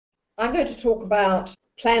I'm going to talk about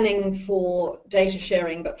planning for data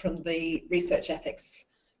sharing, but from the research ethics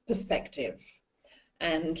perspective,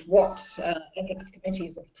 and what ethics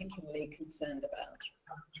committees are particularly concerned about.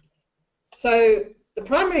 So the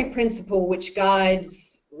primary principle which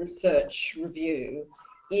guides research review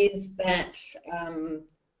is that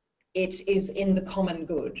it is in the common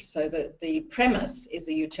good, so that the premise is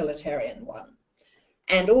a utilitarian one.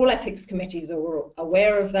 And all ethics committees are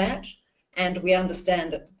aware of that, and we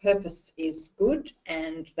understand that the purpose is good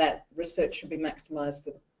and that research should be maximised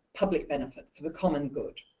for the public benefit, for the common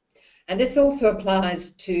good. And this also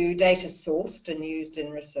applies to data sourced and used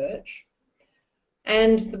in research.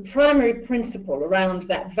 And the primary principle around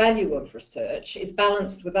that value of research is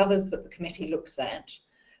balanced with others that the committee looks at,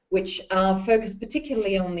 which are focused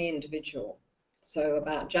particularly on the individual, so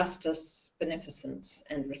about justice, beneficence,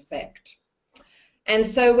 and respect. And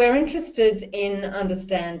so we're interested in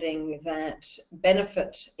understanding that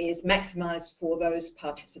benefit is maximised for those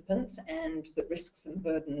participants and that risks and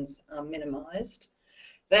burdens are minimised,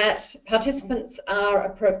 that participants are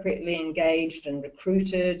appropriately engaged and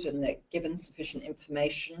recruited and they're given sufficient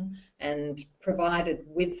information and provided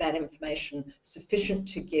with that information sufficient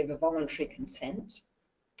to give a voluntary consent,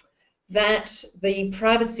 that the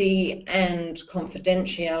privacy and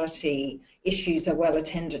confidentiality issues are well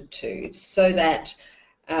attended to, so that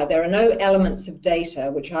there are no elements of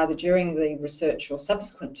data which either during the research or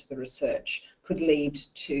subsequent to the research could lead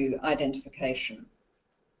to identification.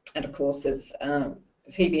 And of course, as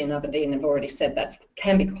Phoebe and Aberdeen have already said, that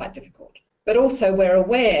can be quite difficult. But also we're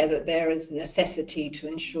aware that there is necessity to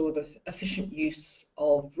ensure the efficient use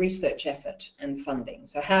of research effort and funding.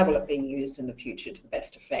 So how will it be used in the future to the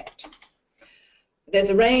best effect? There's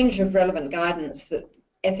a range of relevant guidance that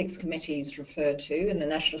ethics committees refer to, and the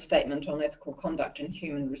National Statement on Ethical Conduct in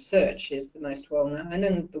Human Research is the most well known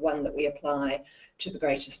and the one that we apply to the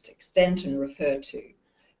greatest extent and refer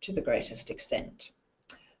to the greatest extent.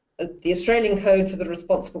 The Australian Code for the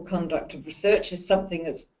Responsible Conduct of Research is something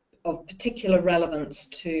that's of particular relevance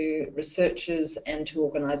to researchers and to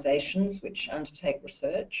organisations which undertake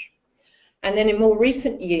research. And then in more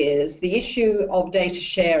recent years, the issue of data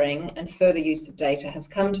sharing and further use of data has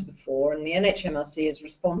come to the fore, and the NHMRC has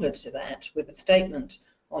responded to that with a statement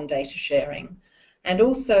on data sharing, and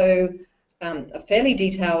also a fairly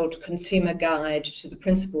detailed consumer guide to the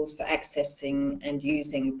principles for accessing and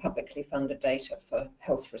using publicly funded data for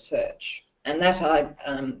health research. And that I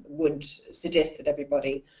would suggest that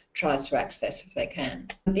everybody tries to access if they can.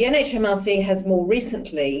 The NHMRC has more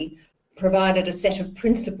recently provided a set of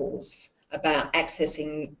principles about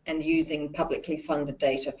accessing and using publicly funded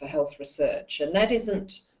data for health research. And that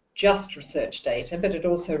isn't just research data, but it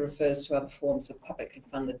also refers to other forms of publicly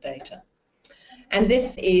funded data. And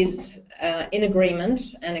this is in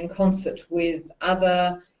agreement and in concert with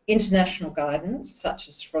other international guidance, such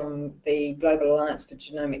as from the Global Alliance for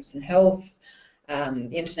Genomics and Health, the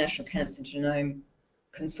International Cancer Genome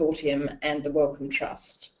Consortium, and the Wellcome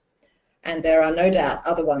Trust. And there are no doubt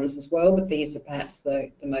other ones as well, but these are perhaps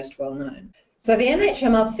the most well known. So the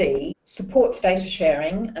NHMRC supports data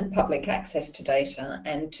sharing and public access to data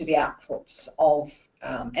and to the outputs of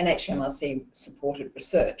NHMRC supported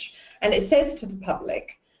research. And it says to the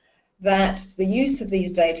public that the use of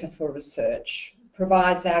these data for research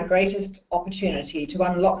provides our greatest opportunity to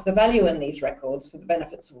unlock the value in these records for the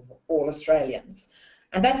benefits of all Australians.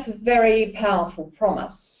 And that's a very powerful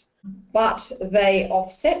promise. But they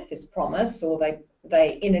offset this promise, or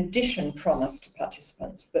they in addition promise to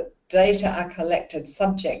participants that data are collected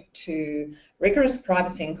subject to rigorous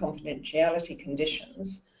privacy and confidentiality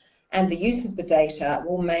conditions, and the use of the data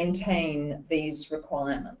will maintain these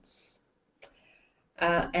requirements.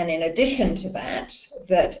 And in addition to that,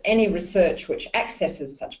 that any research which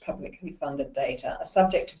accesses such publicly funded data are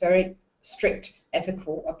subject to very strict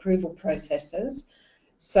ethical approval processes,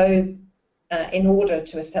 so in order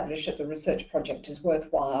to establish that the research project is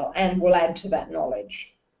worthwhile and will add to that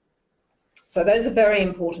knowledge. So those are very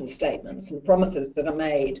important statements and promises that are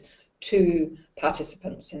made to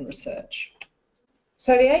participants in research.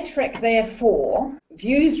 So the UHREC therefore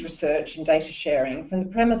views research and data sharing from the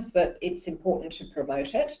premise that it's important to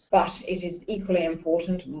promote it, but it is equally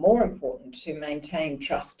important, more important, to maintain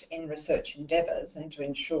trust in research endeavours and to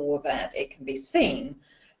ensure that it can be seen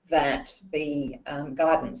that the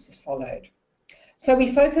guidance is followed. So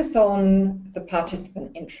we focus on the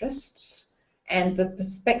participant interests and the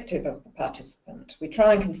perspective of the participant. We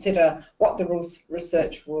try and consider what the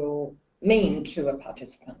research will mean to a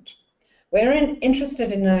participant. We're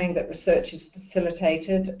interested in knowing that research is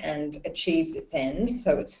facilitated and achieves its end,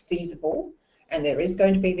 so it's feasible, and there is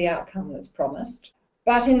going to be the outcome that's promised.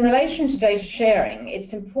 But in relation to data sharing,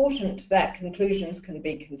 it's important that conclusions can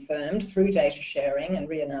be confirmed through data sharing and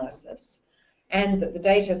reanalysis, and that the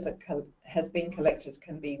data that has been collected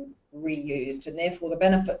can be reused, and therefore the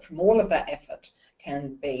benefit from all of that effort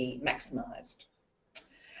can be maximised.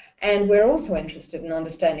 And we're also interested in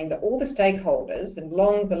understanding that all the stakeholders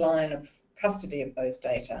along the line of custody of those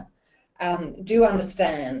data do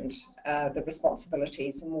understand the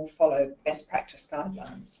responsibilities and will follow best practice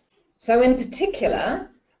guidelines. So in particular,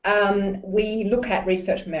 we look at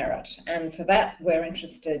research merit, and for that we're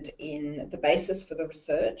interested in the basis for the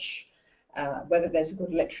research, whether there's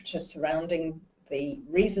good literature surrounding the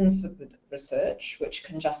reasons for the research which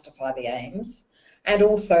can justify the aims, and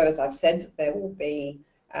also, as I've said, there will be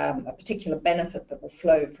a particular benefit that will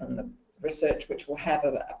flow from the research which will have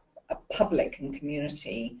a public and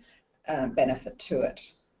community benefit to it.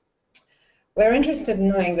 We're interested in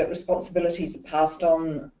knowing that responsibilities are passed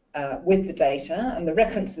on with the data, and the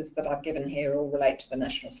references that I've given here all relate to the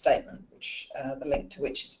national statement, which the link to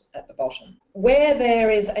which is at the bottom. Where there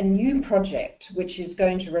is a new project which is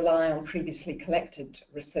going to rely on previously collected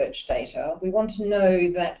research data, we want to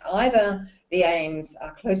know that either the aims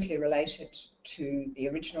are closely related to the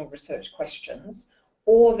original research questions,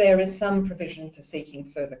 or there is some provision for seeking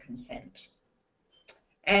further consent,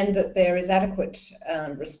 and that there is adequate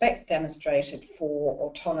respect demonstrated for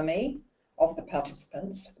autonomy of the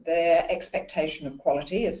participants, their expectation of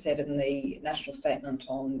quality, as said in the National Statement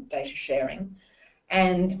on Data Sharing,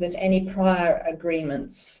 and that any prior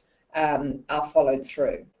agreements are followed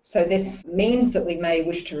through. So this means that we may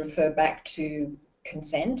wish to refer back to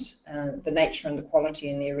consent, the nature and the quality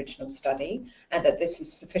in the original study, and that this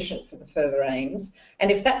is sufficient for the further aims. And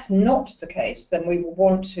if that's not the case, then we will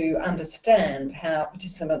want to understand how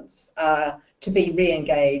participants are to be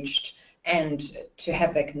re-engaged and to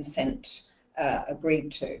have their consent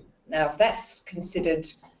agreed to. Now, if that's considered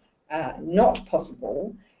not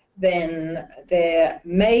possible, then there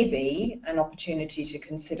may be an opportunity to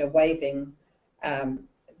consider waiving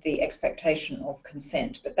the expectation of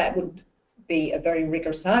consent, but that would be a very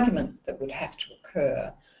rigorous argument that would have to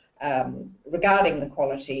occur regarding the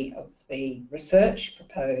quality of the research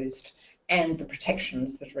proposed and the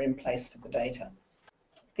protections that are in place for the data.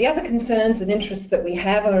 The other concerns and interests that we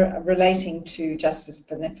have are relating to justice,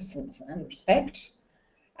 beneficence and respect.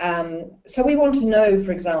 So we want to know,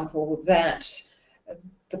 for example, that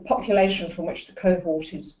the population from which the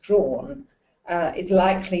cohort is drawn is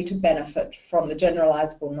likely to benefit from the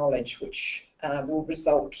generalisable knowledge which will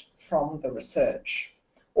result from the research,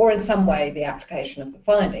 or in some way the application of the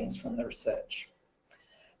findings from the research.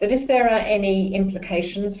 That if there are any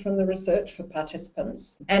implications from the research for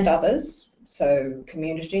participants and others, so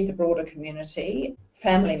community, the broader community,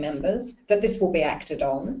 family members, that this will be acted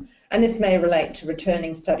on, and this may relate to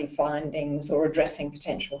returning study findings or addressing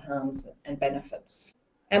potential harms and benefits.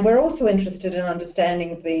 And we're also interested in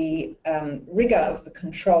understanding the rigour of the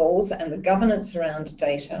controls and the governance around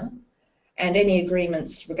data, and any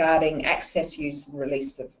agreements regarding access, use and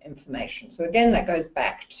release of information. So again, that goes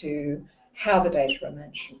back to how the data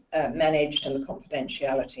are managed and the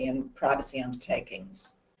confidentiality and privacy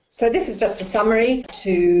undertakings. So this is just a summary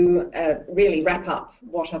to really wrap up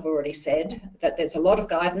what I've already said, that there's a lot of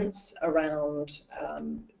guidance around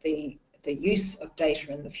the use of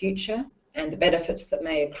data in the future and the benefits that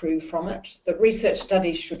may accrue from it. That research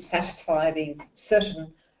studies should satisfy these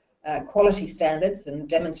certain quality standards and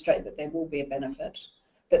demonstrate that there will be a benefit,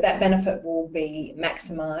 that benefit will be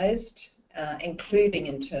maximised, including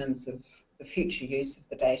in terms of the future use of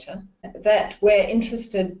the data, that we're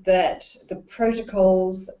interested that the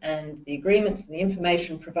protocols and the agreements and the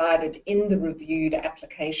information provided in the reviewed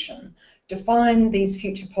application define these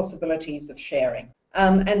future possibilities of sharing.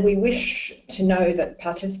 And we wish to know that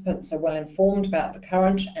participants are well informed about the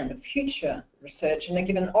current and the future research and are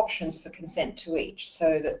given options for consent to each,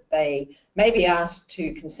 so that they may be asked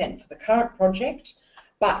to consent for the current project,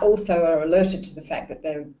 but also are alerted to the fact that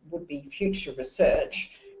there would be future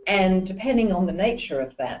research, and depending on the nature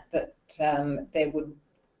of that, there would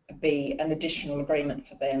be an additional agreement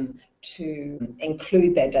for them to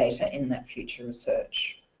include their data in that future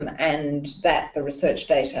research, and that the research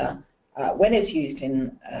data, when it's used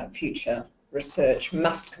in future research,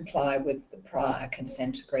 must comply with the prior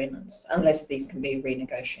consent agreements, unless these can be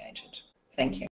renegotiated. Thank you.